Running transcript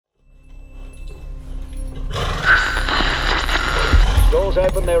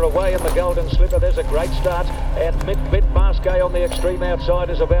doors open, they're away in the Golden Slipper. There's a great start, and Mitt Masquet on the extreme outside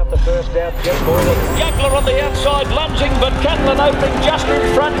is about the first out. Jeff Boylan. Juggler on the outside, lunging, but Catlin opening just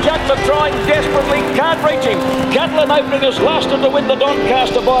in front. Juggler trying desperately, can't reach him. Catlin opening is lasted to win the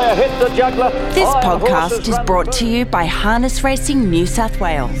Doncaster by a head to Juggler. This podcast is brought to you by Harness Racing New South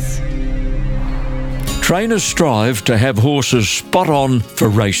Wales. Trainers strive to have horses spot on for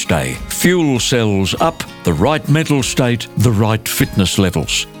race day. Fuel cells up, the right mental state, the right fitness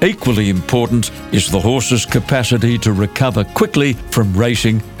levels. Equally important is the horse's capacity to recover quickly from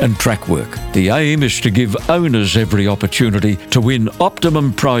racing and track work. The aim is to give owners every opportunity to win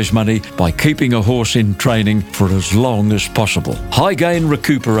optimum prize money by keeping a horse in training for as long as possible. High Gain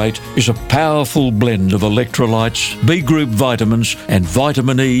Recuperate is a powerful blend of electrolytes, B group vitamins and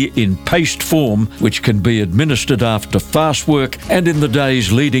vitamin E in paste form, which can be administered after fast work and in the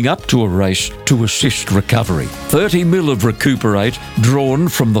days leading up to a race to assist recovery. 30 ml of Recuperate, drawn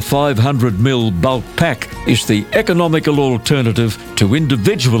from the 500 ml bulk pack, is the economical alternative to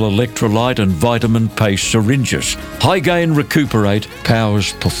individual electrolyte and vitamin paste syringes. High Gain Recuperate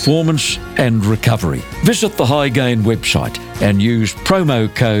powers performance and recovery. Visit the High Gain website and use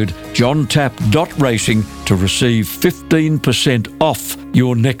promo code JohnTapp.racing to receive 15% off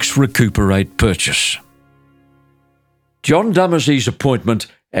your next Recuperate purchase. John Dummesy's appointment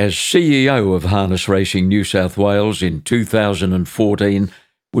as CEO of Harness Racing New South Wales in 2014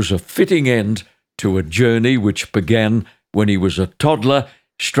 was a fitting end to a journey which began when he was a toddler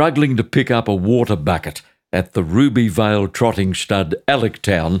struggling to pick up a water bucket at the Ruby Vale trotting stud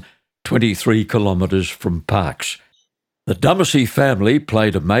Alec-Town, 23 kilometres from Parkes. The Dumesy family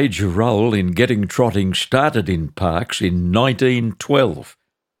played a major role in getting trotting started in Parkes in 1912.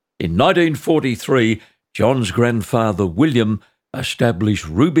 In 1943, John's grandfather William established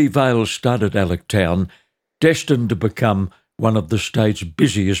Ruby Vale stud at Alec-Town, destined to become one of the state's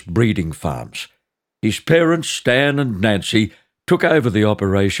busiest breeding farms. His parents, Stan and Nancy, took over the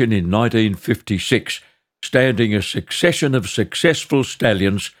operation in 1956, standing a succession of successful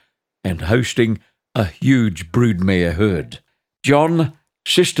stallions and hosting a huge broodmare herd. John,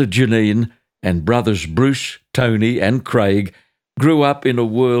 sister Janine, and brothers Bruce, Tony and Craig grew up in a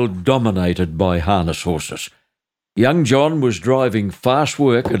world dominated by harness horses. Young John was driving fast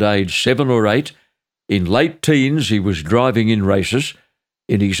work at age 7 or 8. In late teens, he was driving in races.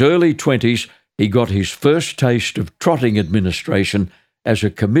 In his early 20s, he got his first taste of trotting administration as a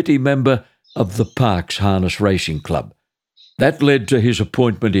committee member of the Parkes Harness Racing Club. That led to his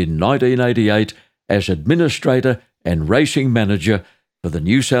appointment in 1988 as administrator and racing manager for the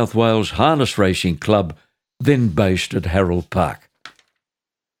New South Wales Harness Racing Club, then based at Harold Park.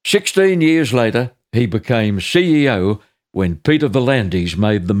 16 years later, he became CEO when Peter V'landys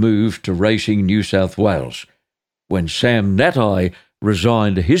made the move to Racing New South Wales. When Sam Natai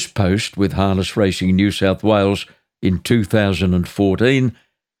resigned his post with Harness Racing New South Wales in 2014,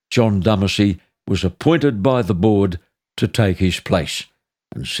 John Dumesy was appointed by the board to take his place.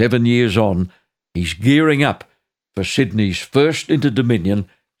 And 7 years on, he's gearing up for Sydney's first Inter-Dominion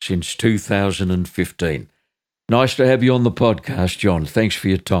since 2015. Nice to have you on the podcast, John. Thanks for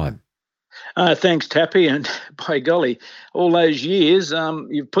your time. Thanks, Tappy, and by golly, all those years,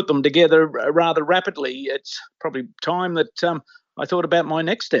 you've put them together rather rapidly. It's probably time that I thought about my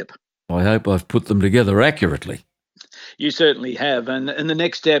next step. I hope I've put them together accurately. You certainly have, and the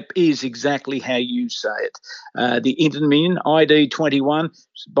next step is exactly how you say it. The Inter-Dominion ID21,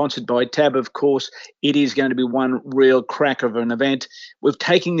 sponsored by TAB, of course, it is going to be one real crack of an event. We're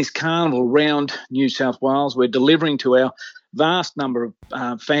taking this carnival round New South Wales. We're delivering to our vast number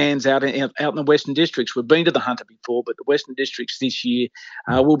of fans out in the Western Districts. We've been to the Hunter before, but the Western Districts this year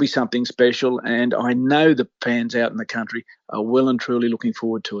will be something special, and I know the fans out in the country are well and truly looking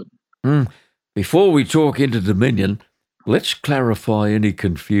forward to it. Before we talk Inter-Dominion, let's clarify any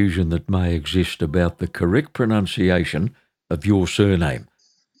confusion that may exist about the correct pronunciation of your surname.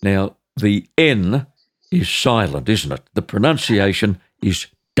 Now, the N is silent, isn't it? The pronunciation is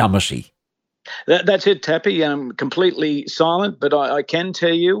Dumesy. That's it, Tappy. Completely silent, but I can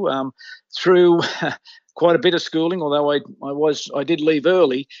tell you through quite a bit of schooling, although I did leave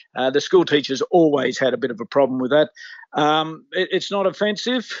early, the school teachers always had a bit of a problem with that. It's not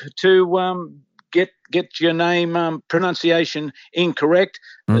offensive to get your name pronunciation incorrect,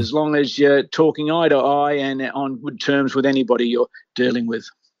 as long as you're talking eye to eye and on good terms with anybody you're dealing with.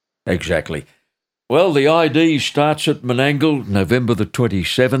 Exactly. Well, the ID starts at Menangle, November the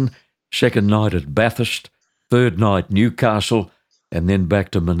 27th, second night at Bathurst, third night Newcastle, and then back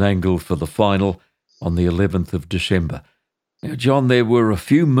to Menangle for the final on the 11th of December. Now, John, there were a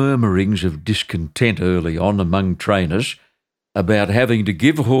few murmurings of discontent early on among trainers about having to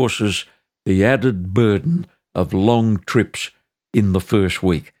give horses the added burden of long trips in the first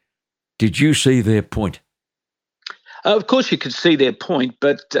week. Did you see their point? Of course, you could see their point,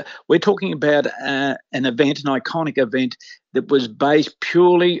 but we're talking about an event, an iconic event that was based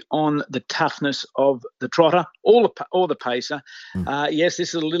purely on the toughness of the trotter or the pacer. Yes,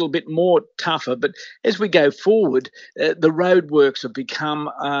 this is a little bit more tougher, but as we go forward, the roadworks have become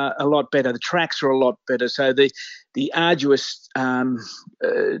a lot better. The tracks are a lot better, so the arduous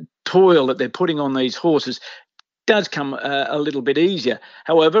toil that they're putting on these horses does come a little bit easier.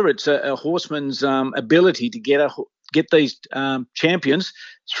 However, it's a horseman's ability to get these champions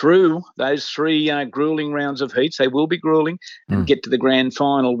through those three grueling rounds of heats. They will be grueling, and get to the grand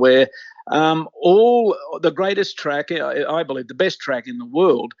final where all the greatest track, I believe the best track in the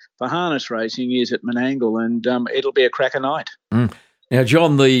world for harness racing is at Menangle, and it'll be a cracker night. Now,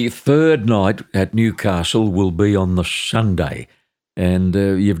 John, the third night at Newcastle will be on the Sunday, and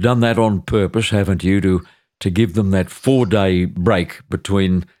you've done that on purpose, haven't you, to give them that 4-day break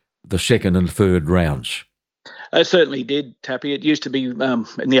between the second and third rounds? I certainly did, Tappy. It used to be, in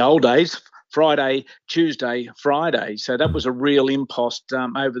the old days, Friday, Tuesday, Friday. So that was a real impost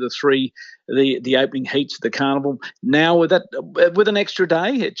over the opening heats of the carnival. Now with an extra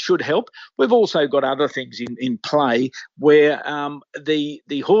day, it should help. We've also got other things in play where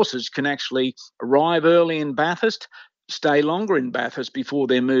the horses can actually arrive early in Bathurst, stay longer in Bathurst before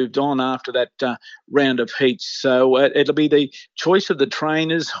they're moved on after that round of heats. So it'll be the choice of the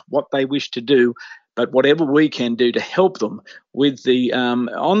trainers, what they wish to do. But whatever we can do to help them with the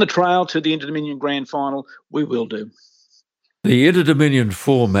on the trail to the Inter-Dominion Grand Final, we will do. The Inter-Dominion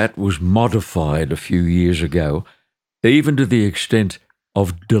format was modified a few years ago, even to the extent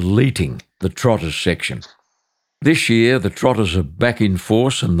of deleting the trotters section. This year, the trotters are back in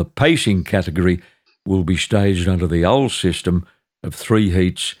force, and the pacing category will be staged under the old system of 3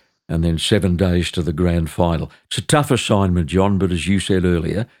 heats and then 7 days to the grand final. It's a tough assignment, John, but as you said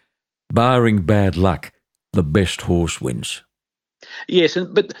earlier, barring bad luck, the best horse wins. Yes,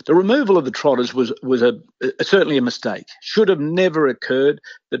 but the removal of the trotters was certainly a mistake. Should have never occurred.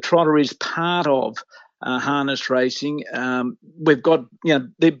 The trotter is part of harness racing. We've got,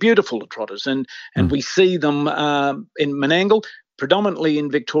 they're beautiful, the trotters, and we see them in Menangle, predominantly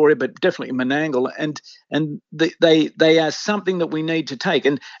in Victoria, but definitely in Menangle, and they are something that we need to take.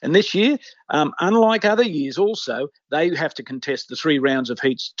 And this year, unlike other years, also they have to contest the 3 rounds of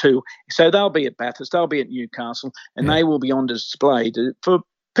heats too. So they'll be at Bathurst, they'll be at Newcastle, and they will be on display for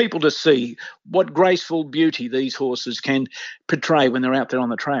people to see what graceful beauty these horses can portray when they're out there on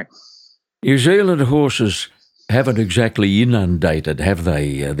the track. New Zealand horses haven't exactly inundated, have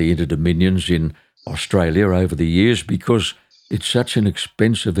they, the Inter-Dominions in Australia over the years, because it's such an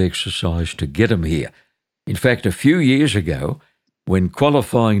expensive exercise to get them here. In fact, a few years ago, when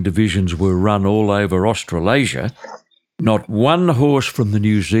qualifying divisions were run all over Australasia, not one horse from the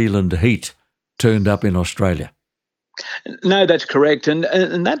New Zealand heat turned up in Australia. No, that's correct, and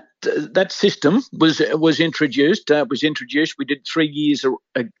that system was introduced. We did 3 years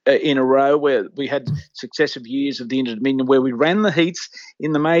in a row where we had successive years of the Inter-Dominion where we ran the heats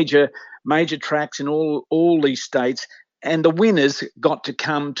in the major tracks in all these states. And the winners got to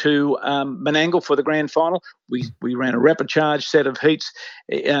come to Menangle for the grand final. We ran a repechage set of heats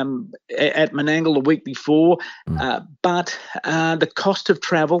at Menangle the week before. But the cost of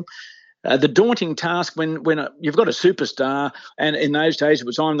travel, the daunting task when you've got a superstar, and in those days it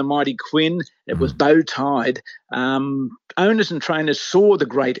was I'm the Mighty Quinn, it was bow tied. Owners and trainers saw the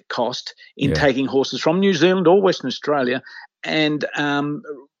great cost in taking horses from New Zealand or Western Australia, and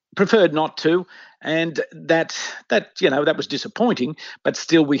preferred not to. And that was disappointing, but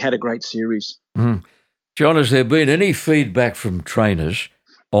still we had a great series. John, has there been any feedback from trainers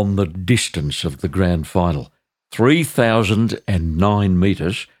on the distance of the grand final? 3,009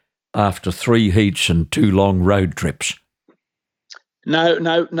 metres after 3 heats and 2 long road trips.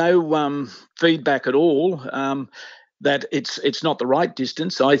 No feedback at all that it's not the right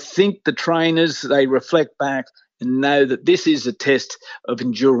distance. I think the trainers, they reflect back and know that this is a test of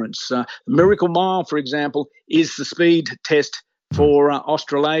endurance. The Miracle Mile, for example, is the speed test for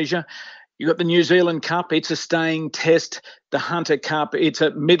Australasia. You've got the New Zealand Cup, it's a staying test. The Hunter Cup, it's a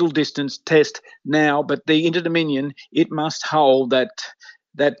middle distance test now, but the Inter-Dominion, it must hold that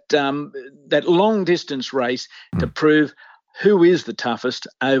long distance race to prove who is the toughest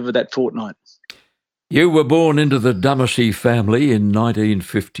over that fortnight. You were born into the Dumacy family in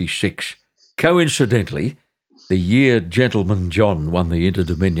 1956. Coincidentally, the year Gentleman John won the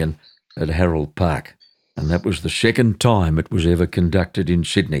Inter-Dominion at Harold Park, and that was the second time it was ever conducted in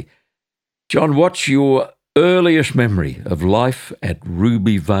Sydney. John, what's your earliest memory of life at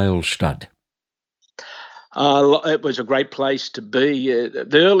Ruby Vale Stud? It was a great place to be. The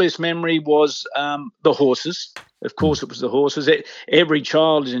earliest memory was the horses. Of course, it was the horses. Every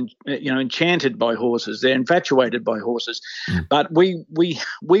child is, enchanted by horses. They're infatuated by horses. But we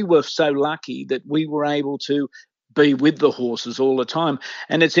were so lucky that we were able to be with the horses all the time.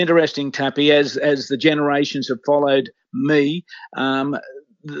 And it's interesting, Tappy, as the generations have followed me,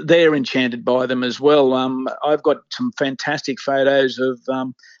 they're enchanted by them as well. I've got some fantastic photos of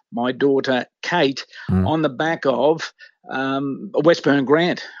my daughter Kate on the back of Westburn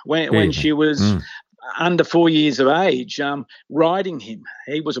Grant when she was under 4 years of age, riding him.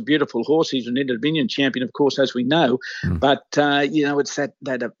 He was a beautiful horse. He's an Inter-Dominion champion, of course, as we know. But it's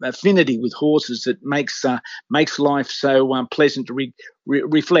that affinity with horses that makes life so pleasant to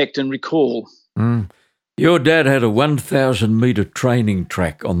reflect and recall. Your dad had a 1,000-metre training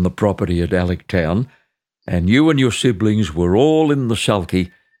track on the property at Alec-Town, and you and your siblings were all in the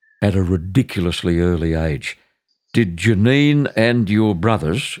sulky at a ridiculously early age. Did Janine and your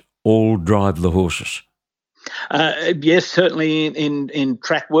brothers all drive the horses? Yes, certainly in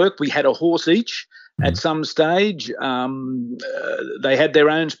track work. We had a horse each at some stage. They had their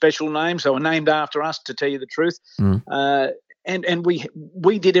own special names. They were named after us, to tell you the truth. And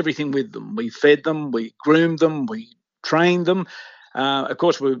we did everything with them. We fed them, we groomed them, we trained them. Of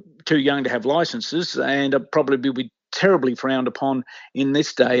course, we were too young to have licenses, and probably be terribly frowned upon in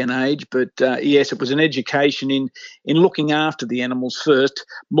this day and age. But yes, it was an education in looking after the animals first,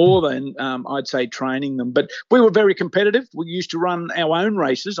 more than I'd say training them. But we were very competitive. We used to run our own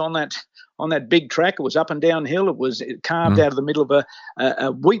races on that big track. It was up and downhill. It was carved out of the middle of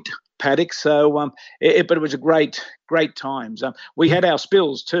a wheat paddock. So, but it was a great times. We had our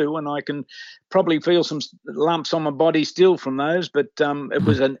spills too, and I can probably feel some lumps on my body still from those. But it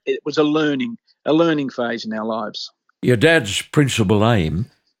was a learning phase in our lives. Your dad's principal aim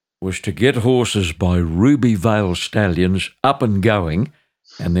was to get horses by Ruby Vale stallions up and going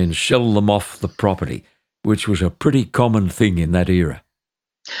and then sell them off the property, which was a pretty common thing in that era.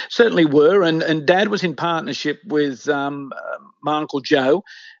 Certainly were, and Dad was in partnership with my Uncle Joe.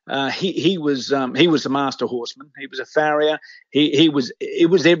 He was the master horseman. He was a farrier. It was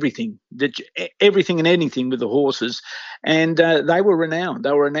everything and anything with the horses, and they were renowned.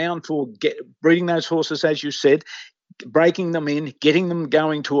 They were renowned for breeding those horses, as you said, breaking them in, getting them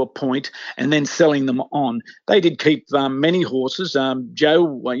going to a point, and then selling them on. They did keep many horses. Joe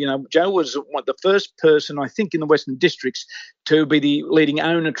was the first person, I think, in the Western Districts to be the leading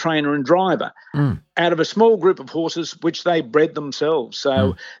owner, trainer, and driver out of a small group of horses, which they bred themselves.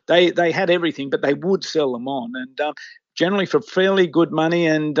 So they had everything, but they would sell them on, and generally for fairly good money.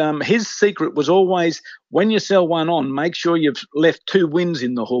 And his secret was always, when you sell one on, make sure you've left 2 wins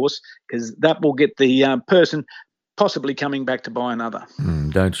in the horse, because that will get the person possibly coming back to buy another.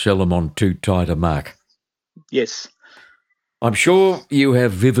 Don't sell them on too tight a mark. Yes. I'm sure you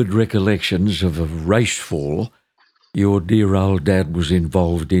have vivid recollections of a race fall your dear old dad was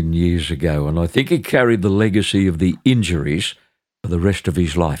involved in years ago, and I think he carried the legacy of the injuries for the rest of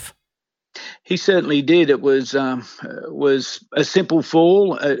his life. He certainly did. It was a simple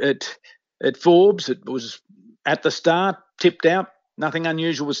fall at Forbes. It was at the start, tipped out. Nothing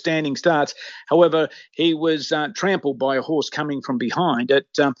unusual with standing starts. However, he was trampled by a horse coming from behind.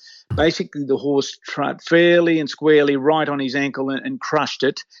 Basically, the horse trot fairly and squarely right on his ankle and crushed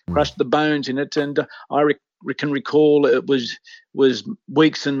the bones in it. And I can recall it was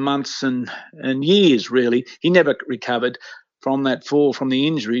weeks and months and years, really. He never recovered from that fall, from the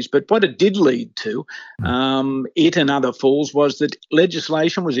injuries. But what it did lead to, it and other falls, was that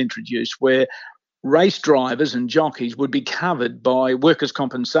legislation was introduced where race drivers and jockeys would be covered by workers'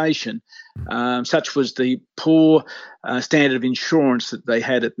 compensation. Such was the poor standard of insurance that they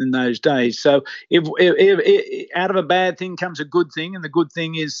had in those days. So if out of a bad thing comes a good thing, and the good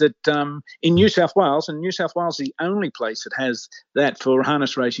thing is that in New South Wales, and New South Wales is the only place that has that for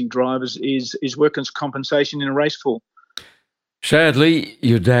harness racing drivers, is workers' compensation in a race fall. Sadly,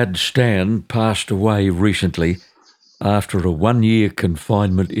 your dad, Stan, passed away recently after a 1-year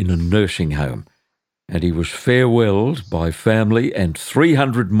confinement in a nursing home, and he was farewelled by family and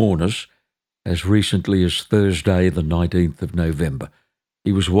 300 mourners as recently as Thursday, the 19th of November.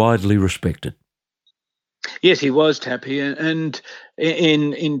 He was widely respected. Yes, he was, Tappy, and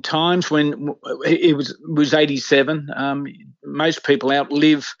in times when he was 87, most people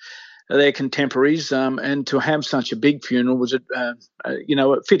outlive their contemporaries, and to have such a big funeral was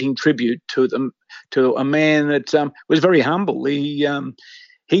a fitting tribute to them, to a man that was very humble.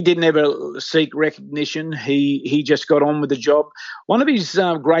 he didn't ever seek recognition. He just got on with the job. One of his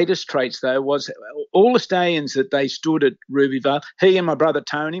greatest traits, though, was all the stallions that they stood at Rubyvale, he and my brother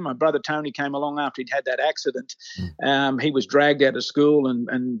Tony came along after he'd had that accident. He was dragged out of school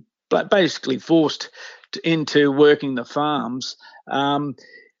and basically forced into working the farms.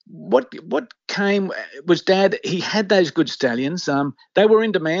 What came was Dad. He had those good stallions. They were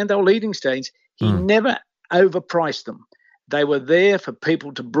in demand. They were leading stallions. He never overpriced them. They were there for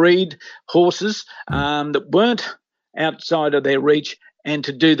people to breed horses that weren't outside of their reach and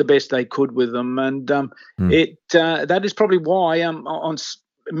to do the best they could with them. And that is probably why on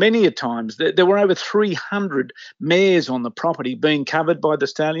many a times there were over 300 mares on the property being covered by the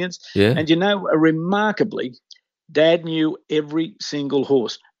stallions. Yeah. And remarkably, Dad knew every single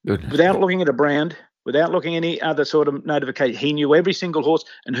horse. Goodness. Without looking at a brand, without looking at any other sort of notification. He knew every single horse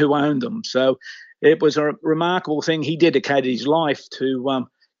and who owned them. So it was a remarkable thing. He dedicated his life to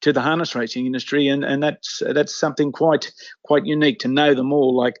the harness racing industry, and that's something quite unique to know them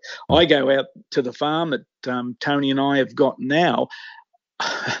all. Like I go out to the farm that Tony and I have got now.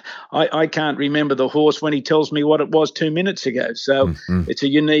 I can't remember the horse when he tells me what it was 2 minutes ago. So it's a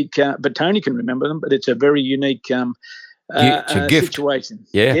unique, but Tony can remember them, but it's a very unique it's a gift. situation.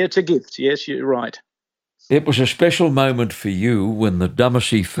 Yeah, it's a gift. Yes, you're right. It was a special moment for you when the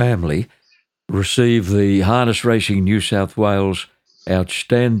Dumacy family received the Harness Racing New South Wales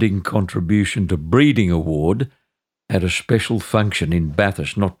Outstanding Contribution to Breeding Award at a special function in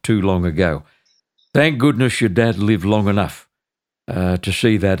Bathurst not too long ago. Thank goodness your dad lived long enough to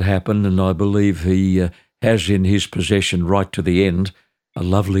see that happen, and I believe he has in his possession right to the end a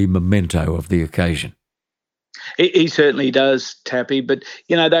lovely memento of the occasion. He certainly does, Tappy. But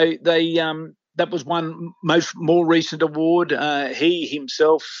they that was one more recent award. He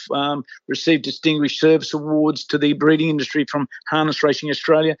himself received Distinguished Service Awards to the breeding industry from Harness Racing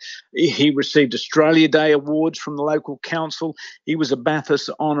Australia. He received Australia Day Awards from the local council. He was a Bathurst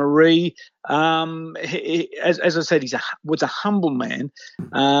honoree. As I said, was a humble man.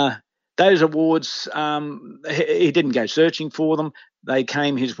 Those awards, he didn't go searching for them. They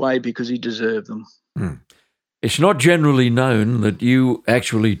came his way because he deserved them. It's not generally known that you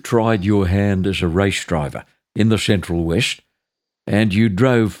actually tried your hand as a race driver in the Central West, and you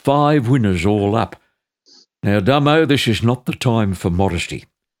drove 5 winners all up. Now, Dummo, this is not the time for modesty.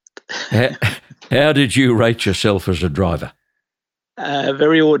 How did you rate yourself as a driver?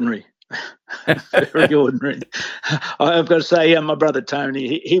 Very ordinary. Very ordinary. I've got to say, my brother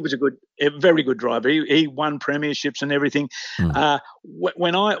Tony, he was a very good driver. He won premierships and everything.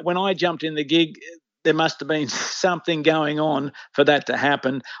 When I jumped in the gig, there must have been something going on for that to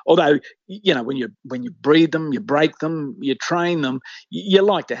happen. Although, when you breed them, you break them, you train them, you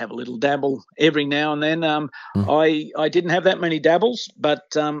like to have a little dabble every now and then. I didn't have that many dabbles,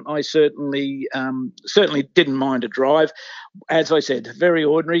 but I certainly didn't mind a drive. As I said, very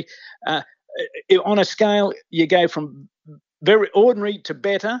ordinary. On a scale, you go from very ordinary to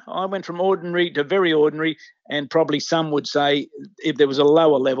better. I went from ordinary to very ordinary, and probably some would say if there was a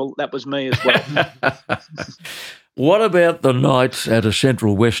lower level, that was me as well. What about the nights at a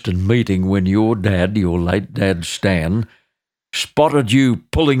Central Western meeting when your late dad Stan, spotted you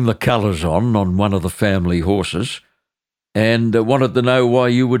pulling the colours on one of the family horses and wanted to know why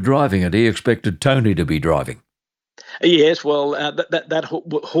you were driving it? He expected Tony to be driving. Yes, well, that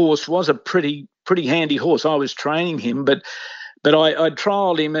horse was a pretty handy horse. I was training him, but I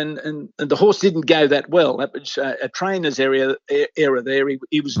trialled him, and the horse didn't go that well. That was a trainer's error there.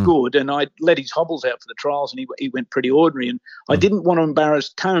 He was good, and I let his hobbles out for the trials, and he went pretty ordinary. And I didn't want to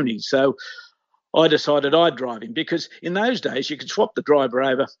embarrass Tony, so I decided I'd drive him, because in those days you could swap the driver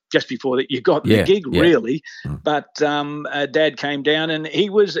over just before that you got the gig, really. But Dad came down, and he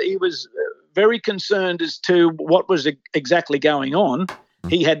was very concerned as to what was exactly going on.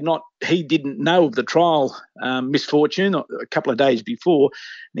 He didn't know of the trial misfortune a couple of days before,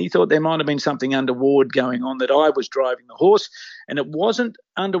 and he thought there might have been something untoward going on, that I was driving the horse. And it wasn't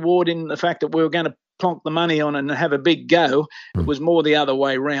untoward in the fact that we were going to plonk the money on and have a big go. It was more the other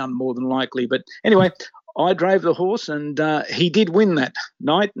way round, more than likely. But anyway, I drove the horse, and he did win that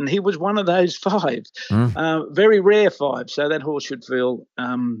night, and he was one of those 5. Very rare 5. So that horse should feel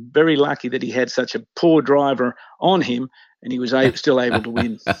very lucky that he had such a poor driver on him, and he was still able to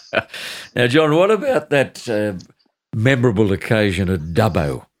win. Now, John, what about that memorable occasion at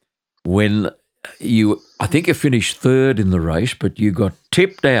Dubbo when I think you finished 3rd in the race, but you got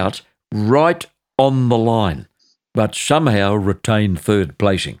tipped out right on the line, but somehow retained 3rd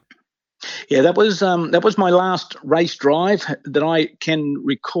placing? Yeah, that was my last race drive that I can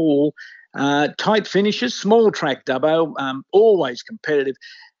recall. Tight finishes, small track Dubbo, always competitive.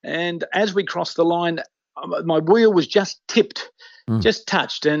 And as we crossed the line, my wheel was just tipped, just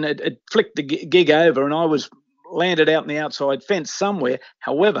touched, and it flicked the gig over, and I was landed out in the outside fence somewhere.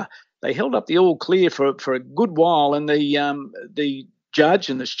 However, they held up the all clear for a good while, and the judge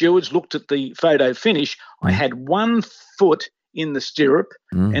and the stewards looked at the photo finish. I had one foot in the stirrup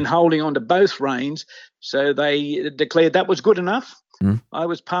and holding on to both reins, so they declared that was good enough. I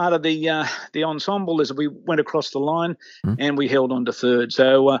was part of the ensemble as we went across the line, and we held on to third.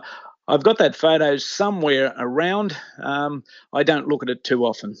 So I've got that photo somewhere around. I don't look at it too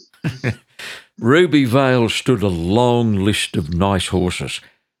often. Ruby Vale stood a long list of nice horses,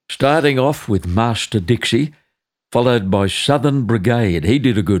 starting off with Master Dixie, followed by Southern Brigade. He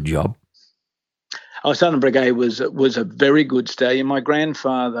did a good job. Oh, Southern Brigade was a very good stallion. My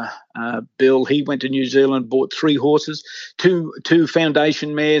grandfather, Bill, he went to New Zealand, bought 3 horses, two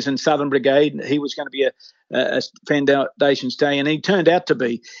foundation mares, and Southern Brigade. He was going to be a foundation stallion. He turned out to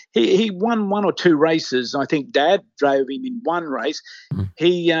be. He won 1 or 2 races. I think Dad drove him in 1 race.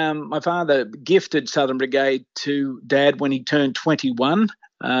 My father gifted Southern Brigade to Dad when he turned 21,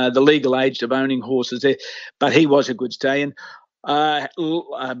 the legal age of owning horses there. But he was a good stallion. A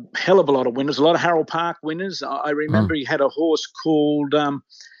hell of a lot of winners, a lot of Harold Park winners. I remember he had a horse called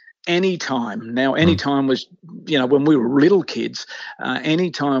Anytime. Now, Anytime was, when we were little kids,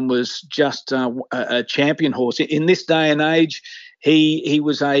 Anytime was just a champion horse. In this day and age, he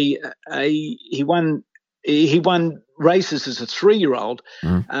won races as a 3-year-old,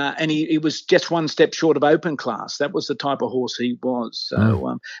 and he was just 1 step short of open class. That was the type of horse he was.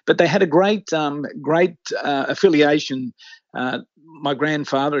 So, but they had a great affiliation. My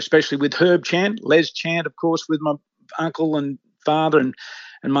grandfather, especially with Herb Chant, Les Chant, of course, with my uncle and father and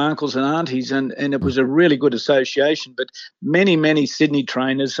my uncles and aunties, and it was a really good association. But many Sydney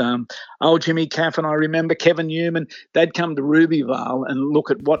trainers, old Jimmy Caffin, I remember, Kevin Newman, they'd come to Ruby Vale and look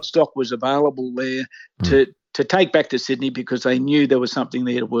at what stock was available there to take back to Sydney because they knew there was something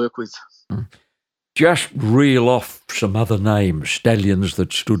there to work with. Just reel off some other names, stallions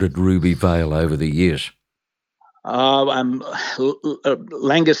that stood at Ruby Vale over the years. Langus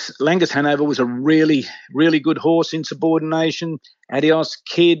Hanover was a really, really good horse in subordination. Adios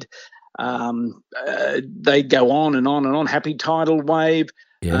Kid. They go on and on and on. Happy Tidal Wave.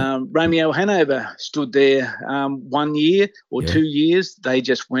 Yeah. Romeo Hanover stood there 1 year or 2 years. They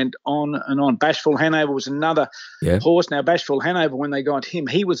just went on and on. Bashful Hanover was another horse. Now, Bashful Hanover, when they got him,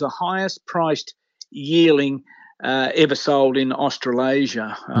 he was the highest priced yearling ever sold in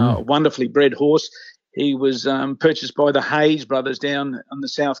Australasia. Wonderfully bred horse. He was purchased by the Hayes brothers down on the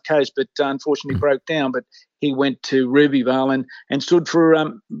south coast, but unfortunately broke down. But he went to Ruby Vale and stood for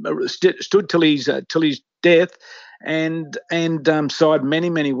stood till his death, and side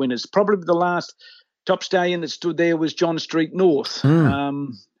many winners. Probably the last top stallion that stood there was John Street North.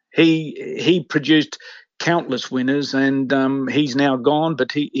 He produced countless winners, and he's now gone.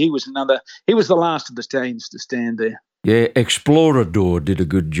 But he was the last of the stallions to stand there. Yeah, Explorador did a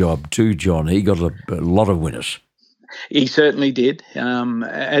good job too, John. He got a lot of winners. He certainly did.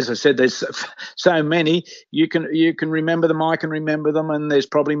 As I said, there's so many. You can remember them, I can remember them, and there's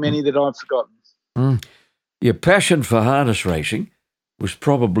probably many that I've forgotten. Your passion for harness racing was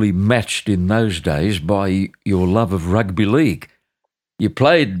probably matched in those days by your love of rugby league. You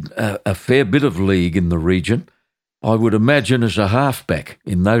played a fair bit of league in the region, I would imagine, as a halfback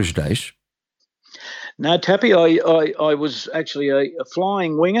in those days. No, Tappy, I was actually a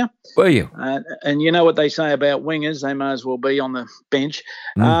flying winger. Were you? And you know what they say about wingers, they may as well be on the bench.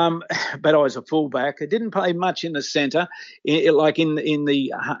 But I was a fullback. I didn't play much in the centre, like in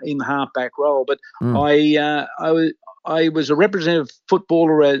the halfback role. But I was a representative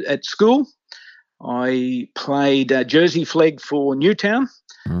footballer at school. I played jersey flag for Newtown.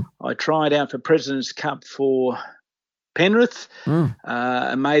 I tried out for President's Cup for Penrith.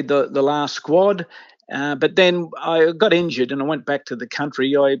 Made the last squad. But then I got injured and I went back to the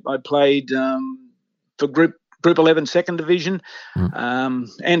country. I played for Group 11 second division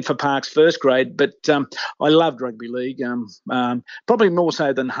and for Parks first grade. But I loved rugby league, probably more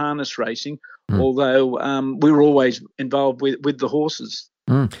so than harness racing, although we were always involved with the horses.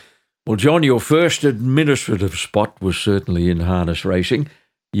 Well, John, your first administrative spot was certainly in harness racing.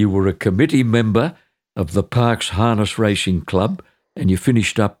 You were a committee member of the Parks Harness Racing Club and you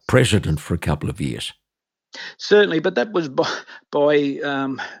finished up president for a couple of years. Certainly, but that was more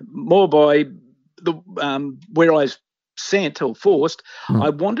by the where I was sent or forced. I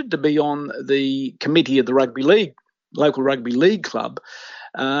wanted to be on the committee of the rugby league, local rugby league club.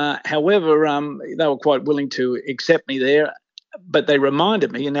 However, they were quite willing to accept me there. But they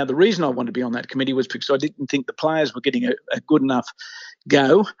reminded me, and now the reason I wanted to be on that committee was because I didn't think the players were getting a good enough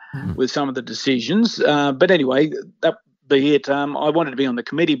go with some of the decisions. But anyway, that be it. I wanted to be on the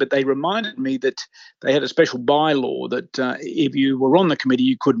committee, but they reminded me that they had a special bylaw that if you were on the committee,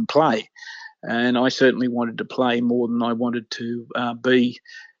 you couldn't play. And I certainly wanted to play more than I wanted to be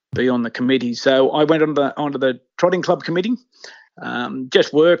on the committee. So I went onto the Trotting Club committee,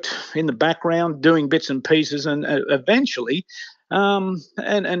 just worked in the background, doing bits and pieces, and eventually, and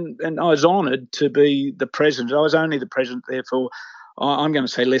I was honoured to be the president. I was only the president there for, I'm going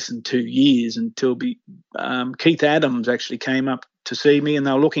to say, less than 2 years, until Keith Adams actually came up to see me, and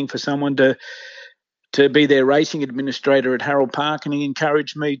they were looking for someone to be their racing administrator at Harold Park, and he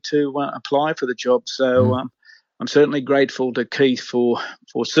encouraged me to apply for the job. So I'm certainly grateful to Keith for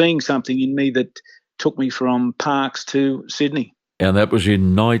seeing something in me that took me from Parks to Sydney. And that was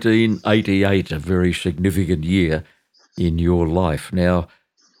in 1988, a very significant year in your life. Now,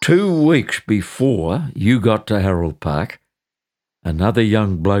 2 weeks before you got to Harold Park, another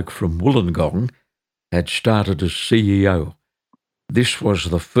young bloke from Wollongong had started as CEO. This was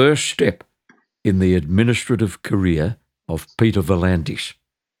the first step in the administrative career of Peter V'landys.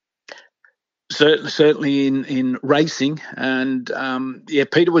 Certainly in racing, and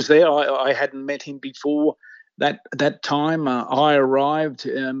Peter was there. I hadn't met him before that time. I arrived.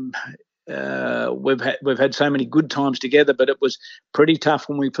 We've had so many good times together, but it was pretty tough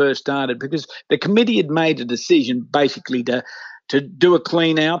when we first started, because the committee had made a decision basically to do a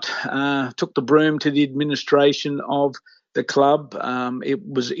clean out. Took the broom to the administration of the club. It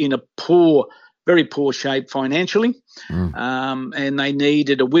was in a very poor shape financially, and they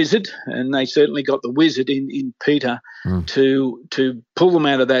needed a wizard, and they certainly got the wizard in Peter to pull them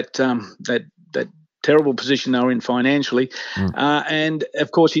out of that terrible position they were in financially. And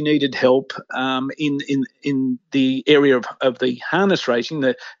of course, he needed help in the area of the harness racing,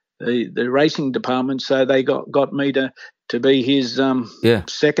 the racing department. So they got me to be his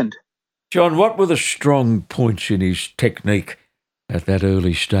second. John, what were the strong points in his technique at that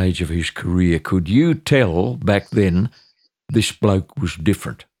early stage of his career? Could you tell back then this bloke was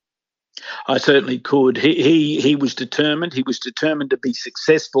different? I certainly could. He was determined. He was determined to be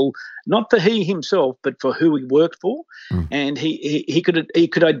successful, not for he himself, but for who he worked for. And he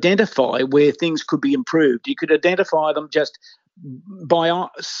could identify where things could be improved. He could identify them just by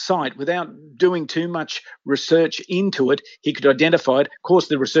sight without doing too much research into it. He could identify it. Of course,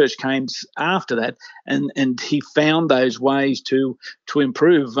 the research came after that, and he found those ways to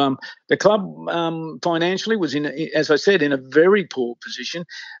improve. The club financially was as I said, in a very poor position.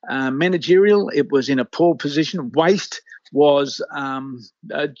 Managerial, it was in a poor position. Waste was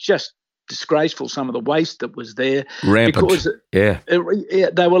just disgraceful, some of the waste that was there. Rampant. Because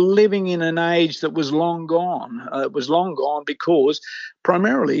they were living in an age that was long gone. It was long gone because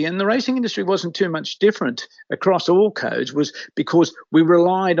primarily, and the racing industry wasn't too much different across all codes, was because we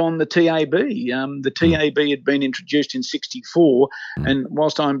relied on the TAB. The TAB had been introduced in 1964, and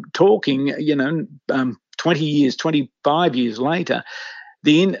whilst I'm talking, 25 years later,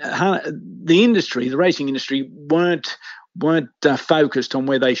 the industry, the racing industry, weren't focused on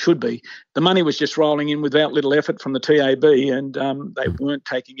where they should be. The money was just rolling in without little effort from the TAB, and they weren't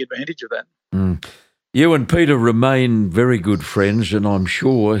taking advantage of that. You and Peter remain very good friends, and I'm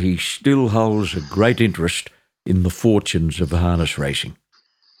sure he still holds a great interest in the fortunes of harness racing.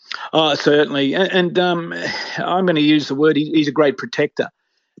 Certainly, and I'm going to use the word, he's a great protector.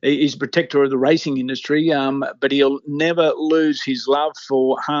 He's a protector of the racing industry, but he'll never lose his love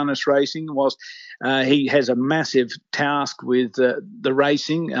for harness racing. Whilst he has a massive task with the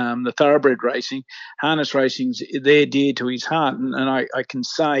racing, the thoroughbred racing, harness racing's they're dear to his heart. And I can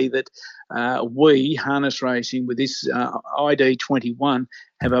say that we, harness racing, with this ID21,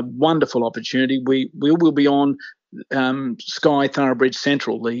 have a wonderful opportunity. We will be on Sky Thoroughbred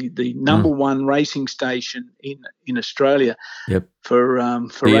Central, the number one racing station in Australia. Yep. For the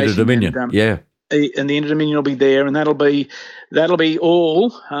racing. Inter-Dominion. And the Inter-Dominion will be there, and that'll be all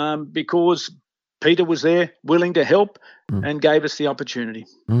because Peter was there, willing to help, and gave us the opportunity.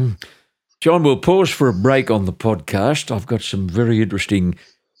 John, we'll pause for a break on the podcast. I've got some very interesting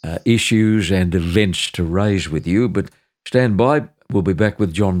issues and events to raise with you, but stand by. We'll be back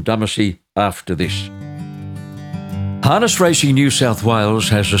with John Dumesny after this. Harness Racing New South Wales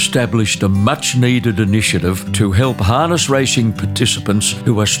has established a much-needed initiative to help harness racing participants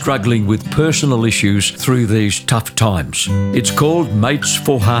who are struggling with personal issues through these tough times. It's called Mates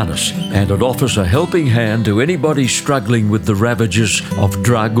for Harness, and it offers a helping hand to anybody struggling with the ravages of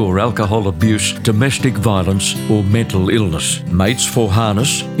drug or alcohol abuse, domestic violence or mental illness. Mates for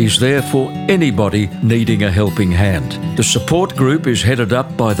Harness is there for anybody needing a helping hand. The support group is headed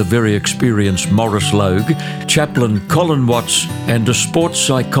up by the very experienced Maurice Logue, chaplain Colin Watts and a sports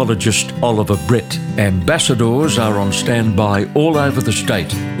psychologist Oliver Brett. Ambassadors are on standby all over the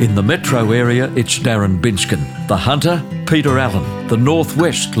state. In the metro area, it's Darren Binskin. The Hunter, Peter Allen. The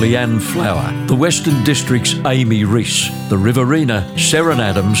Northwest, Leanne Flower. The Western District's Amy Reese. The Riverina, Seren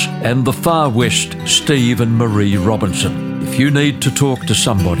Adams. And the Far West, Steve and Marie Robinson. If you need to talk to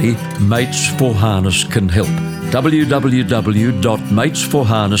somebody, Mates for Harness can help.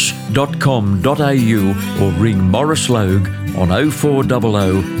 www.matesforharness.com.au or ring Maurice Logue on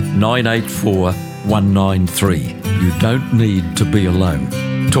 0400 984 193. You don't need to be alone.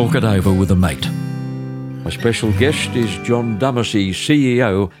 Talk it over with a mate. My special guest is John Dumesny,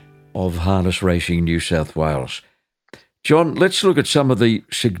 CEO of Harness Racing New South Wales. John, let's look at some of the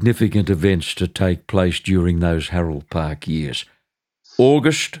significant events to take place during those Harold Park years.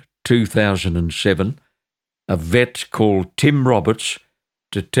 August 2007, a vet called Tim Roberts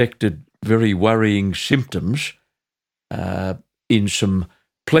detected very worrying symptoms in some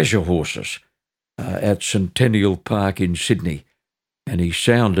pleasure horses at Centennial Park in Sydney, and he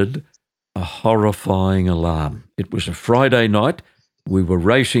sounded a horrifying alarm. It was a Friday night. We were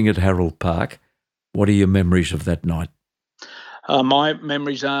racing at Harold Park. What are your memories of that night? My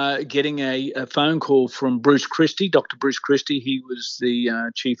memories are getting a phone call from Bruce Christie, Dr. Bruce Christie. He was the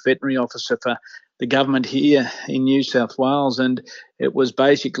Chief Veterinary Officer for the government here in New South Wales, and it was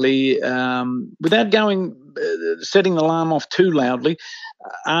basically, without setting the alarm off too loudly,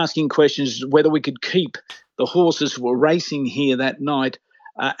 asking questions whether we could keep the horses who were racing here that night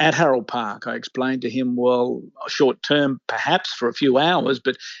at Harold Park. I explained to him, well, short term perhaps for a few hours,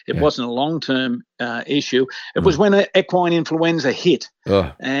 but it wasn't a long-term issue. It was when equine influenza hit,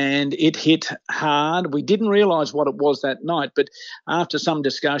 and it hit hard. We didn't realise what it was that night, but after some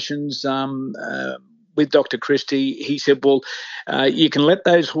discussions with Dr. Christie, he said, well, you can let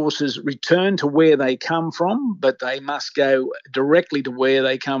those horses return to where they come from, but they must go directly to where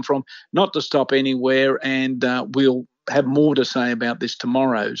they come from, not to stop anywhere, and we'll have more to say about this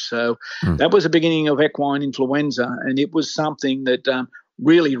tomorrow. So that was the beginning of equine influenza, and it was something that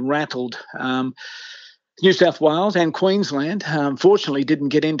really rattled New South Wales and Queensland. Fortunately, didn't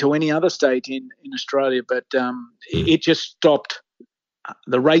get into any other state in Australia, but it just stopped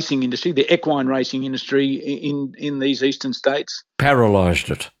the racing industry, the equine racing industry in these eastern states. Paralysed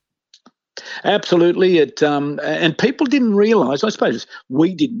it. Absolutely. And people didn't realise, I suppose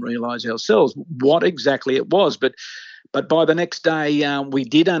we didn't realise ourselves what exactly it was, but by the next day we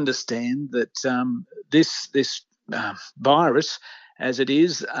did understand that this virus, as it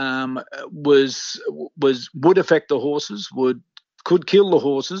is, would affect the horses, could kill the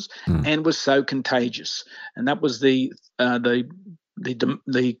horses, and was so contagious. And that was the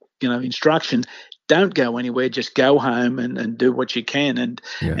instruction. Don't go anywhere. Just go home and do what you can. And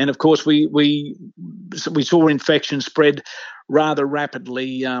of course we saw infection spread rather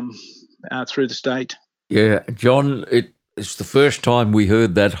rapidly through the state. Yeah, John, it's the first time we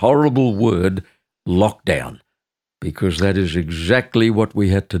heard that horrible word, lockdown, because that is exactly what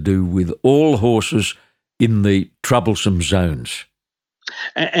we had to do with all horses in the troublesome zones.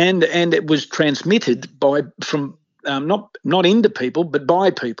 And it was transmitted from not into people, but by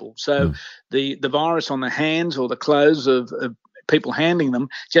people. So the virus on the hands or the clothes of people handling them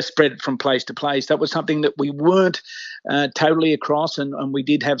just spread from place to place. That was something that we weren't totally across, and we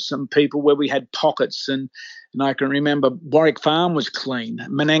did have some people where we had pockets, and I can remember Warwick Farm was clean,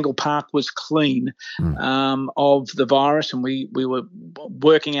 Menangle Park was clean of the virus, and we were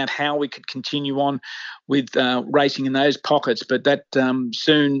working out how we could continue on with racing in those pockets, but that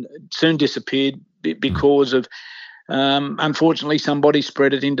soon disappeared because of unfortunately, somebody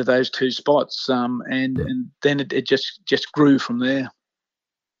spread it into those two spots, and then it just grew from there.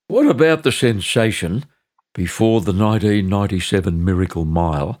 What about the sensation before the 1997 Miracle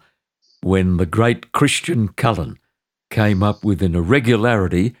Mile, when the great Christian Cullen came up with an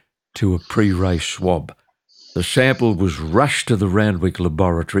irregularity to a pre-race swab? The sample was rushed to the Randwick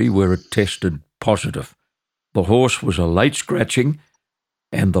laboratory where it tested positive. The horse was a late scratching,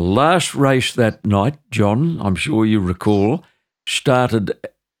 and the last race that night, John, I'm sure you recall, started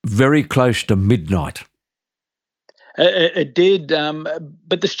very close to midnight. It did,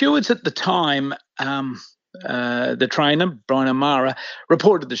 but the stewards at the time the trainer, Brian O'Mara,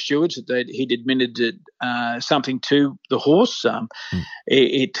 reported to the stewards that he'd administered something to the horse.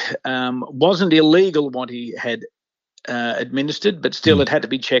 It wasn't illegal what he had administered, but still it had to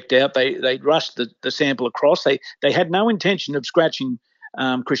be checked out. They rushed the sample across. They had no intention of scratching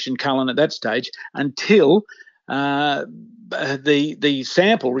Christian Cullen at that stage until the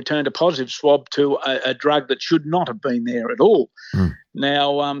sample returned a positive swab to a drug that should not have been there at all.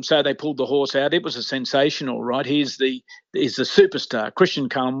 Now, so they pulled the horse out. It was a sensational, right? He's the superstar. Christian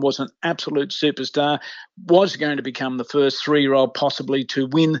Cullen was an absolute superstar, was going to become the first 3-year-old possibly to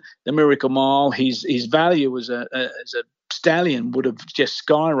win the Miracle Mile. His value as a stallion would have just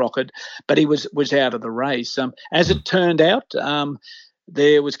skyrocketed, but he was out of the race. As it turned out,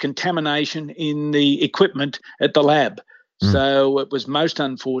 there was contamination in the equipment at the lab. So it was most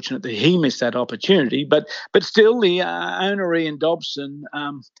unfortunate that he missed that opportunity. But still, the owner, Ian Dobson,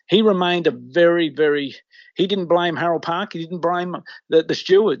 he remained a very, very – he didn't blame Harold Park. He didn't blame the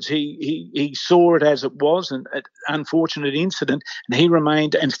stewards. He saw it as it was, an unfortunate incident, and he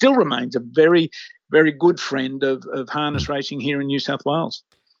remained and still remains a very, very good friend of harness racing here in New South Wales.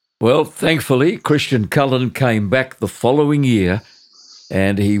 Well, thankfully, Christian Cullen came back the following year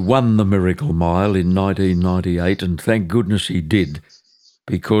and he won the Miracle Mile in 1998, and thank goodness he did,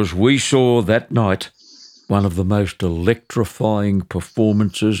 because we saw that night one of the most electrifying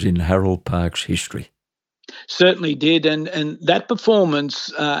performances in Harold Park's history. Certainly did, and that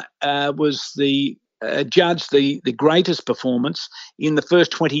performance was judged the greatest performance in the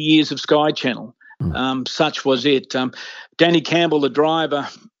first 20 years of Sky Channel. Such was it. Danny Campbell, the driver,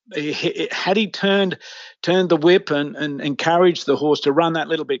 had he turned the whip and encouraged the horse to run that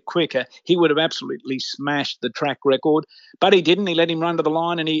little bit quicker, he would have absolutely smashed the track record. But he didn't. He let him run to the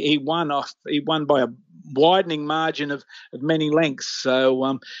line, and he won off. He won by a widening margin of many lengths.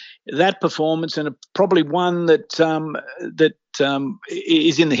 So that performance, and probably one that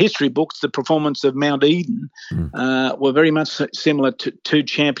is in the history books, the performance of Mount Eden, were very much similar to two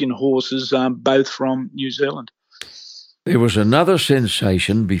champion horses, both from New Zealand. There was another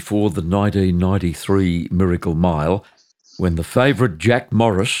sensation before the 1993 Miracle Mile when the favourite Jack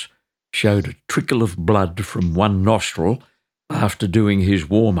Morris showed a trickle of blood from one nostril after doing his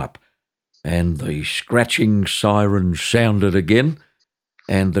warm-up, and the scratching siren sounded again,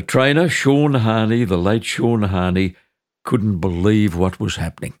 and the trainer, Sean Harney, the late Sean Harney, couldn't believe what was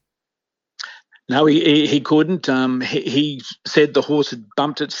happening. No, he couldn't. He said the horse had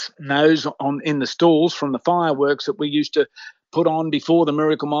bumped its nose in the stalls from the fireworks that we used to put on before the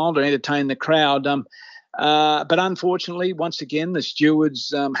Miracle Mile to entertain the crowd. But unfortunately, once again, the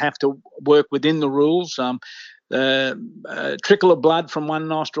stewards have to work within the rules. Trickle of blood from one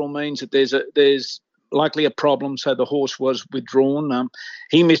nostril means that there's likely a problem, so the horse was withdrawn.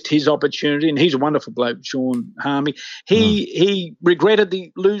 He missed his opportunity, and he's a wonderful bloke, Sean Harney. He regretted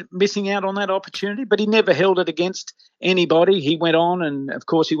missing out on that opportunity, but he never held it against anybody. He went on, and of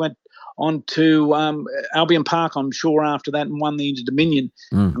course he went on to Albion Park, I'm sure, after that, and won the Inter-Dominion,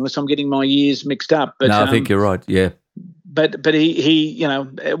 unless I'm getting my years mixed up. But, no, I think you're right, yeah. But he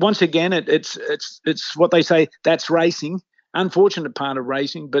once again, it's what they say, that's racing. Unfortunate part of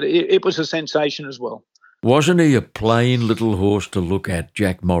racing, but it was a sensation as well. Wasn't he a plain little horse to look at,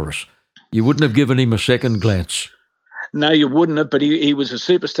 Jack Morris? You wouldn't have given him a second glance. No, you wouldn't have, but he was a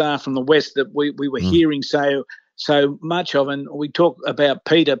superstar from the West that we were hearing so much of. And we talk about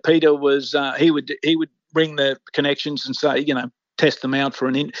Peter. Peter was he would bring the connections and say, test them out for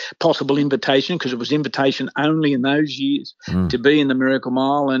an possible invitation, because it was invitation only in those years to be in the Miracle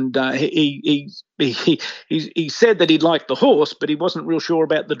Mile. And he said that he liked the horse, but he wasn't real sure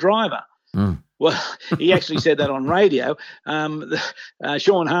about the driver. Well, he actually said that on radio.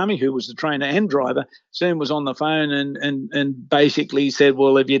 Sean Harney, who was the trainer and driver, soon was on the phone and basically said,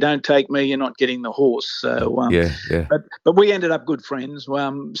 well, if you don't take me, you're not getting the horse. So, yeah. But we ended up good friends.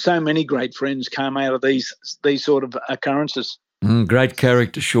 So many great friends came out of these sort of occurrences. Great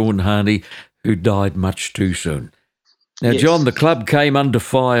character, Sean Harney, who died much too soon. Now, yes. John, the club came under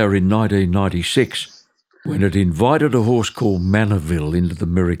fire in 1996 when it invited a horse called Manorville into the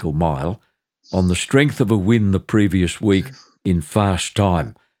Miracle Mile on the strength of a win the previous week in Fast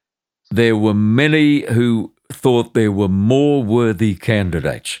Time. There were many who thought there were more worthy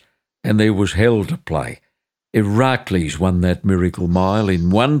candidates, and there was hell to play. Iraklis won that Miracle Mile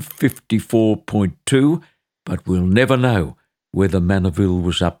in 154.2, but we'll never know whether Manorville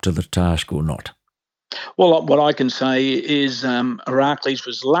was up to the task or not. Well, what I can say is Iraklis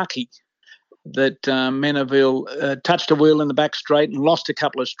was lucky Meneville touched a wheel in the back straight and lost a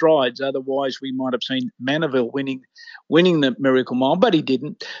couple of strides. Otherwise, we might have seen Meneville winning the Miracle Mile, but he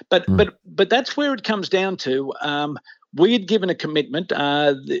didn't. But that's where it comes down to. We had given a commitment.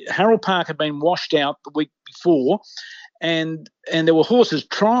 Harold Park had been washed out the week before, and there were horses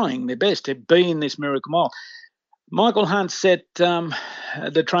trying their best to be in this Miracle Mile. Michael Hunt set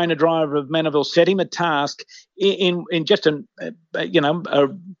the trainer-driver of Meneville set him a task in just a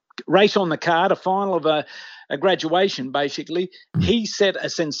race on the card, a final of a graduation, basically. He set a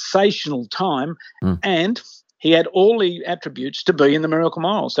sensational time and he had all the attributes to be in the Miracle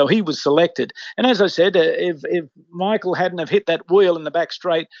Mile. So he was selected. And as I said, if Michael hadn't have hit that wheel in the back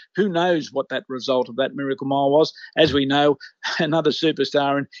straight, who knows what that result of that Miracle Mile was. As we know, another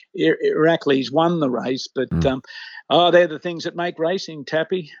superstar in Iraklis won the race. But they're the things that make racing,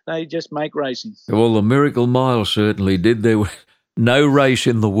 Tappy. They just make racing. Well, the Miracle Mile certainly did. There was no race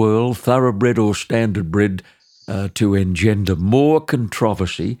in the world, thoroughbred or standardbred, to engender more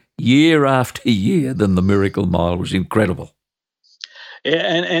controversy year after year than the Miracle Mile. Was incredible. Yeah,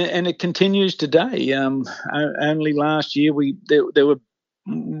 and it continues today. Only last year we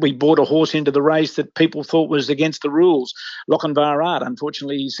brought a horse into the race that people thought was against the rules. Lochinvar Art,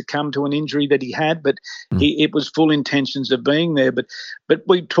 unfortunately, he succumbed to an injury that he had, but it was full intentions of being there. But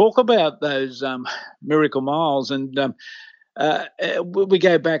we talk about those Miracle Miles, and we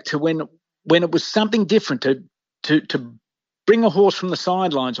go back to when it was something different to bring a horse from the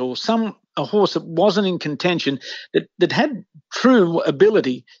sidelines, or a horse that wasn't in contention, that had true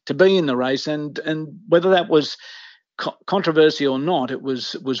ability to be in the race, and whether that was controversy or not, it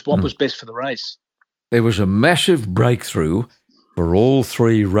was what was best for the race. There was a massive breakthrough for all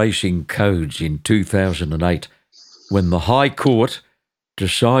three racing codes in 2008 when the High Court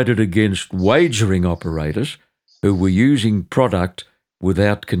decided against wagering operators who were using product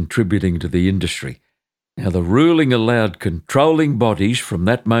without contributing to the industry. Now, the ruling allowed controlling bodies from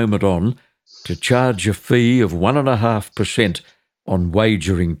that moment on to charge a fee of 1.5% on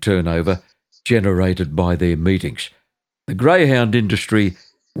wagering turnover generated by their meetings. The greyhound industry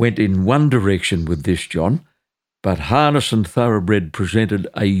went in one direction with this, John, but Harness and Thoroughbred presented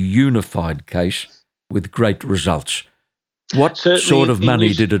a unified case with great results. What sort of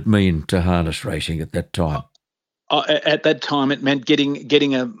money did it mean to harness racing at that time? At that time, it meant getting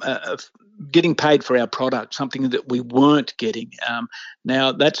paid for our product, something that we weren't getting.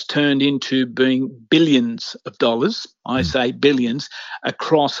 Now, that's turned into being billions of dollars, I say billions,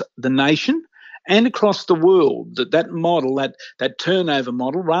 across the nation and across the world. That model, that turnover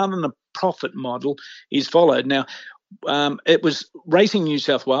model, rather than a profit model, is followed. Now, it was Racing New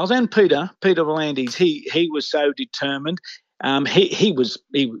South Wales and Peter V'landys. He was so determined. He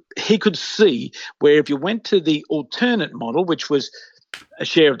could see where if you went to the alternate model, which was a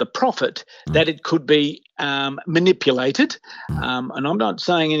share of the profit, that it could be manipulated. And I'm not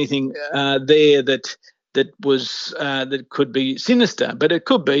saying anything there that could be sinister, but it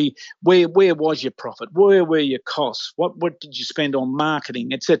could be where was your profit, where were your costs, what did you spend on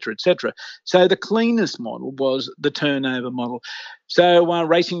marketing, etc., etc. So the cleanest model was the turnover model. So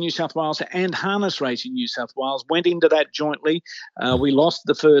Racing New South Wales and Harness Racing New South Wales went into that jointly. We lost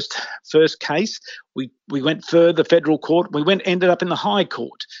the first case. We went further, federal court. Ended up in the High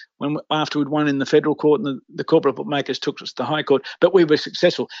Court after we'd won in the federal court, and the corporate bookmakers took us to the High Court. But we were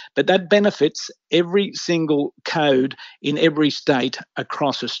successful. But that benefits every single code in every state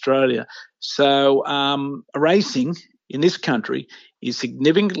across Australia. So racing in this country is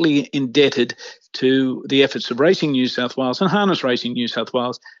significantly indebted to the efforts of Racing New South Wales and Harness Racing New South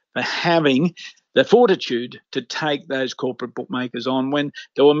Wales for having the fortitude to take those corporate bookmakers on when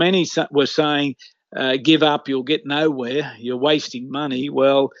there were many were saying, give up, you'll get nowhere, you're wasting money.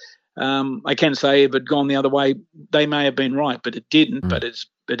 Well, I can say if it had gone the other way, they may have been right, but it didn't. But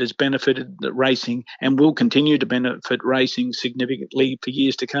it has benefited the racing and will continue to benefit racing significantly for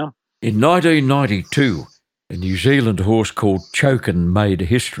years to come. In 1992, a New Zealand horse called Chokin made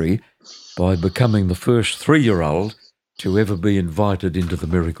history by becoming the first 3-year-old to ever be invited into the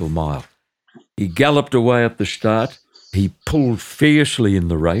Miracle Mile. He galloped away at the start. He pulled fiercely in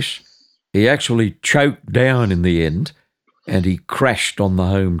the race. He actually choked down in the end, and he crashed on the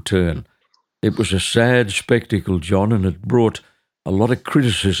home turn. It was a sad spectacle, John, and it brought a lot of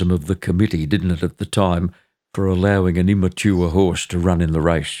criticism of the committee, didn't it, at the time, for allowing an immature horse to run in the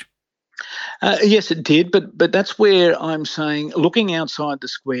race? Yes, it did, but that's where I'm saying looking outside the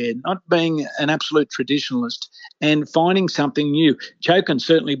square, not being an absolute traditionalist and finding something new. Chokin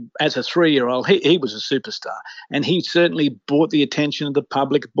certainly, as a 3-year-old, he was a superstar, and he certainly brought the attention of the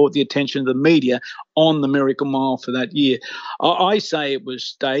public, brought the attention of the media on the Miracle Mile for that year. I say it was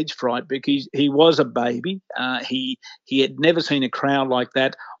stage fright because he was a baby. He had never seen a crowd like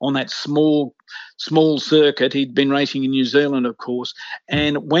that on that small circuit. He'd been racing in New Zealand, of course,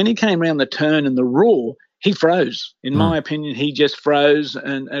 and when he came around the turn and the roar, he froze. In my opinion, he just froze,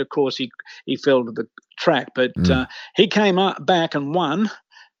 and of course he fell to the track. But he came back and won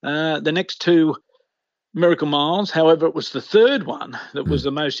the next 2 Miracle Miles. However, it was the third one that was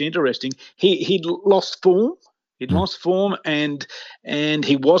the most interesting. He'd lost form. He'd lost form, and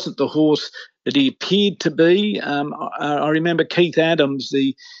he wasn't the horse that he appeared to be. I remember Keith Adams,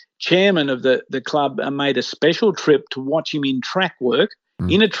 the chairman of the club, made a special trip to watch him in track work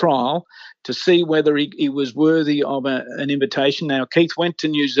in a trial to see whether he was worthy of an invitation. Now, Keith went to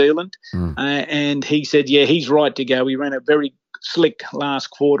New Zealand and he said, yeah, he's right to go. He ran a very slick last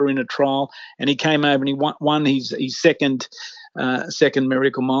quarter in a trial, and he came over and he won his second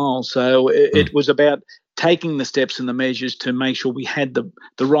Miracle Mile. So it was about taking the steps and the measures to make sure we had the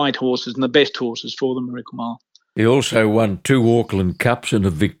right horses and the best horses for the Miracle Mile. He also won 2 Auckland Cups and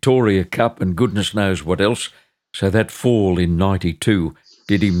a Victoria Cup and goodness knows what else, so that fall in 92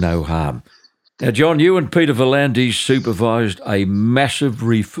 did him no harm. Now, John, you and Peter V'landys supervised a massive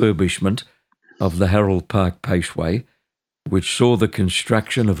refurbishment of the Harold Park Paceway, which saw the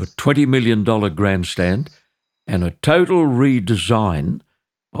construction of a $20 million grandstand and a total redesign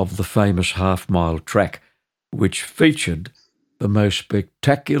of the famous half-mile track, which featured the most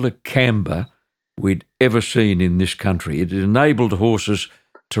spectacular camber we'd ever seen in this country. It enabled horses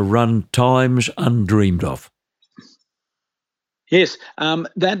to run times undreamed of. Yes,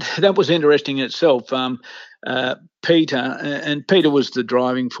 that was interesting in itself. Peter was the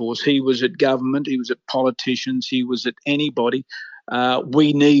driving force. He was at government, he was at politicians, he was at anybody.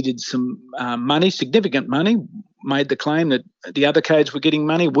 We needed some money, significant money. Made the claim that the other codes were getting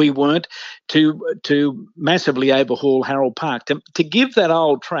money, we weren't, to massively overhaul Harold Park, to give that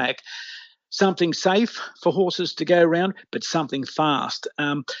old track something safe for horses to go around, but something fast.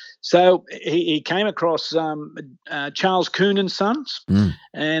 So he came across Charles Coon and Sons,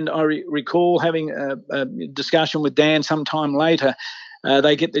 and I recall having a discussion with Dan sometime later.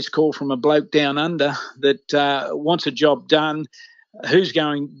 They get this call from a bloke down under that wants a job done. Who's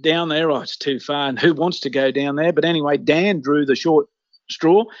going down there? Oh, it's too far. And who wants to go down there? But anyway, Dan drew the short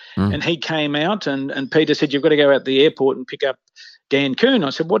straw, and he came out, and Peter said, you've got to go out to the airport and pick up Dan Coon. I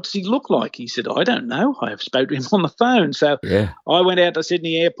said, what does he look like? He said, I don't know. I have spoke to him on the phone. So I went out to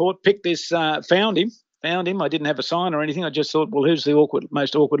Sydney Airport, picked this, found him. I didn't have a sign or anything. I just thought, well, who's the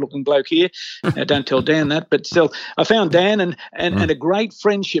most awkward-looking bloke here? Now, don't tell Dan that. But still, I found Dan, and a great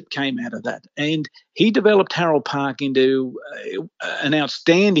friendship came out of that. And he developed Harold Park into an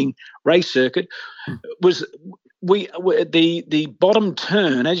outstanding race circuit. The bottom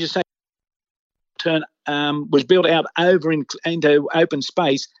turn, as you say, was built out over into open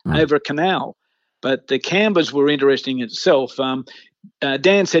space over a canal. But the cambers were interesting in itself.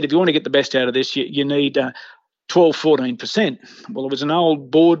 Dan said, if you want to get the best out of this, you need 12, 14%. Well, there was an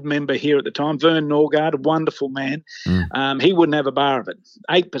old board member here at the time, Vern Norgard, a wonderful man. He wouldn't have a bar of it,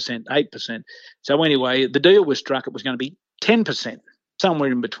 8%. So anyway, the deal was struck. It was going to be 10%,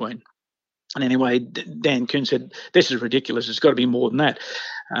 somewhere in between. And anyway, Dan Coon said, this is ridiculous. It's got to be more than that.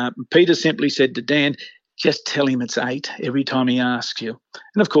 Peter simply said to Dan, just tell him it's 8 every time he asks you.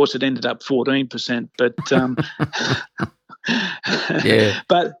 And of course, it ended up 14%. But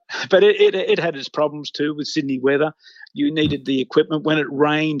but it had its problems too with Sydney weather. You needed the equipment when it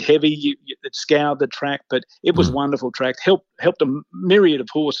rained heavy. It scoured the track, but it was a wonderful track. Helped a myriad of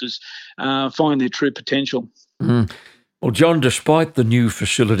horses find their true potential. Well, John, despite the new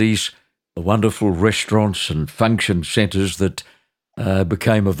facilities, the wonderful restaurants and function centres that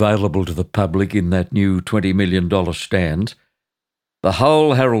became available to the public in that new $20 million stand, the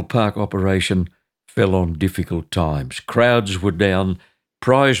whole Harold Park operation fell on difficult times. Crowds were down,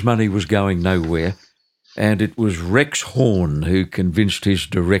 prize money was going nowhere, and it was Rex Horn who convinced his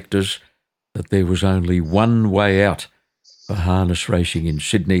directors that there was only one way out for harness racing in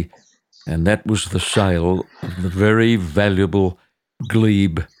Sydney, and that was the sale of the very valuable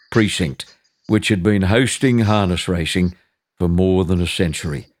Glebe precinct, which had been hosting harness racing for more than a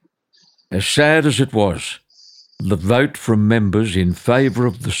century. As sad as it was, the vote from members in favour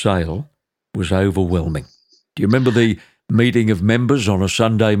of the sale was overwhelming. Do you remember the meeting of members on a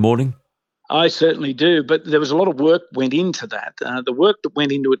Sunday morning? I certainly do, but there was a lot of work went into that. The work that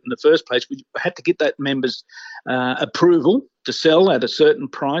went into it in the first place, we had to get that members' approval to sell at a certain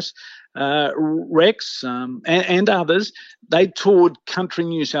price. Rex and others, they toured country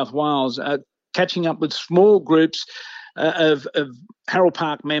New South Wales, catching up with small groups of Harold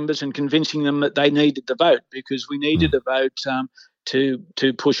Park members and convincing them that they needed the vote, because we needed a vote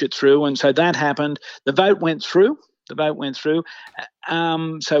to push it through. And so that happened. The vote went through. So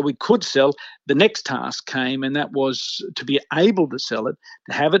we could sell. The next task came, and that was to be able to sell it,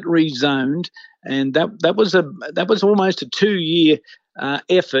 to have it rezoned, and that was almost a 2-year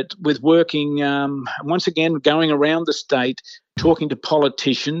effort with working once again, going around the state, talking to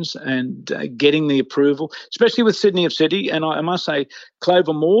politicians and getting the approval, especially with Sydney of City. And I must say,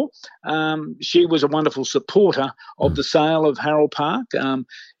 Clover Moore, she was a wonderful supporter of the sale of Harold Park.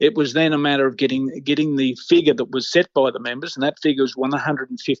 It was then a matter of getting the figure that was set by the members, and that figure was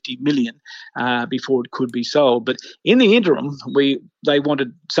 $150 million before it could be sold. But in the interim, they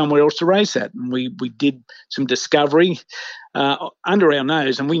wanted somewhere else to raise that, and we did some discovery under our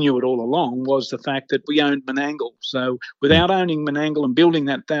nose, and we knew it all along, was the fact that we owned Menangle. So without owning Menangle and building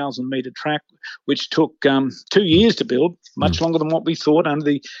that 1,000-metre track, which took 2 years to build, much longer than what we thought under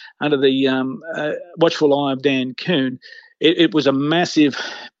the watchful eye of Dan Kuhn, it was a massive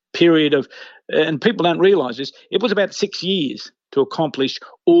period of, and people don't realise this, it was about 6 years to accomplish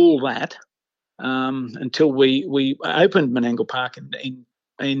all that until we opened Menangle Park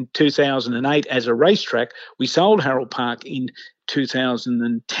in 2008 as a racetrack. We sold Harold Park in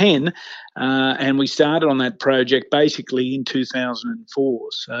 2010, and we started on that project basically in 2004.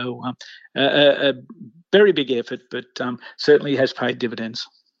 So a very big effort, but certainly has paid dividends.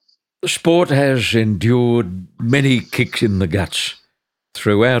 The sport has endured many kicks in the guts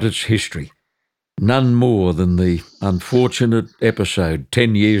throughout its history, none more than the unfortunate episode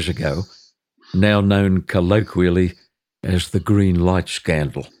 10 years ago, now known colloquially as the green light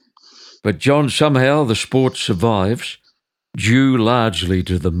scandal. But John, somehow the sport survives, due largely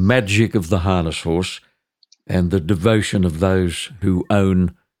to the magic of the harness horse and the devotion of those who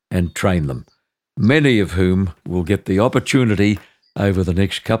own and train them, many of whom will get the opportunity over the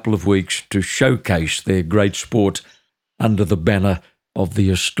next couple of weeks to showcase their great sport under the banner of the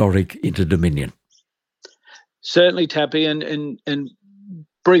historic Inter-Dominion. Certainly, Tappy, and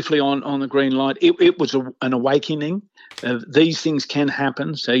briefly on the green light, it was an awakening. These things can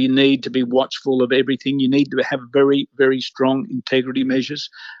happen, so you need to be watchful of everything. You need to have very, very strong integrity measures,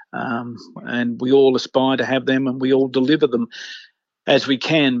 and we all aspire to have them, and we all deliver them as we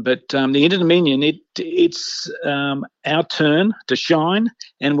can. But the Inter-Dominion, it's our turn to shine,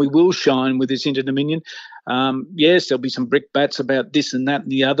 and we will shine with this Inter-Dominion. Yes, there'll be some brickbats about this and that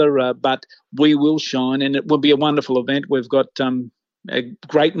and the other, but we will shine, and it will be a wonderful event. We've got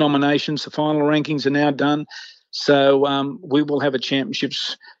great nominations. The final rankings are now done. So we will have a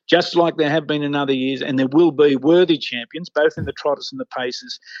championships just like there have been in other years, and there will be worthy champions, both in the trotters and the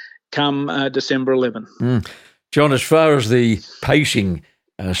pacers, come December 11. John, as far as the pacing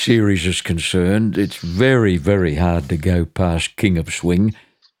series is concerned, it's very, very hard to go past King of Swing,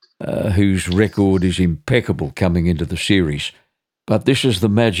 whose record is impeccable coming into the series. But this is the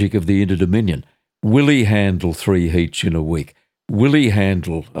magic of the Inter-Dominion. Will he handle 3 heats in a week? Will he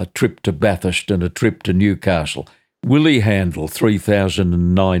handle a trip to Bathurst and a trip to Newcastle? Will he handle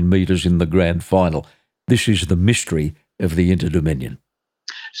 3,009 metres in the grand final? This is the mystery of the Inter-Dominion.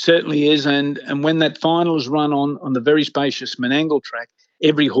 Certainly is, and when that final is run on the very spacious Menangle track,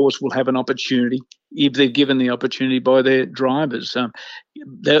 every horse will have an opportunity if they're given the opportunity by their drivers.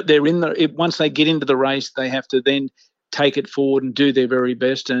 They're in once they get into the race, they have to then take it forward and do their very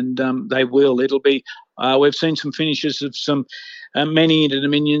best, and they will. It'll be. We've seen some finishes of some many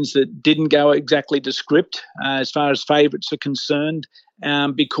Inter-Dominions that didn't go exactly to script as far as favourites are concerned,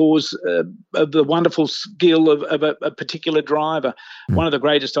 because of the wonderful skill of a particular driver. One of the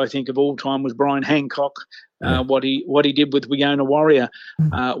greatest, I think, of all time was Brian Hancock. What he did with Wiona Warrior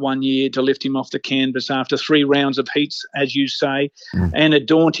 1 year to lift him off the canvas after 3 rounds of heats, as you say, and a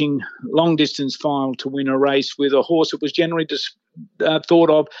daunting long-distance final to win a race with a horse that was generally thought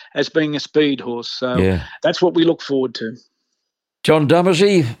of as being a speed horse. So that's what we look forward to. John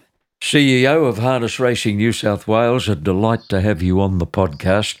Dummersey, CEO of Harness Racing New South Wales, a delight to have you on the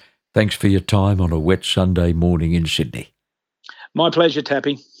podcast. Thanks for your time on a wet Sunday morning in Sydney. My pleasure,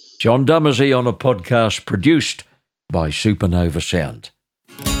 Tappy. John Dummersey on a podcast produced by Supernova Sound.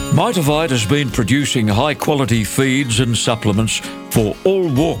 Mitavite has been producing high-quality feeds and supplements for all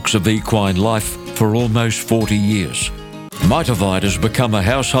walks of equine life for almost 40 years. Mitavite has become a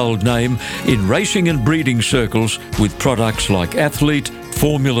household name in racing and breeding circles with products like Athlete,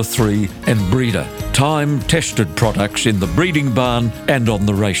 Formula 3 and Breeder, time-tested products in the breeding barn and on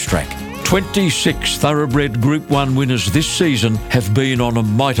the racetrack. 26 thoroughbred Group 1 winners this season have been on a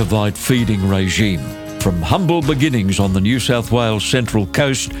Mitavite feeding regime. From humble beginnings on the New South Wales Central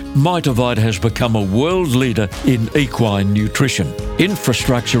Coast, Mitavite has become a world leader in equine nutrition.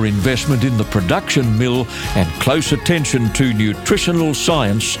 Infrastructure investment in the production mill and close attention to nutritional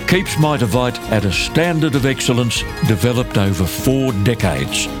science keeps Mitavite at a standard of excellence developed over 4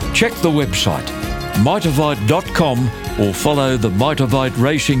 decades. Check the website mitavite.com or follow the Mitavite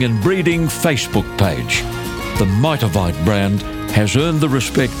Racing and Breeding Facebook page. The Mitavite brand has earned the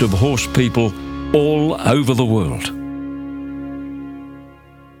respect of horse people all over the world.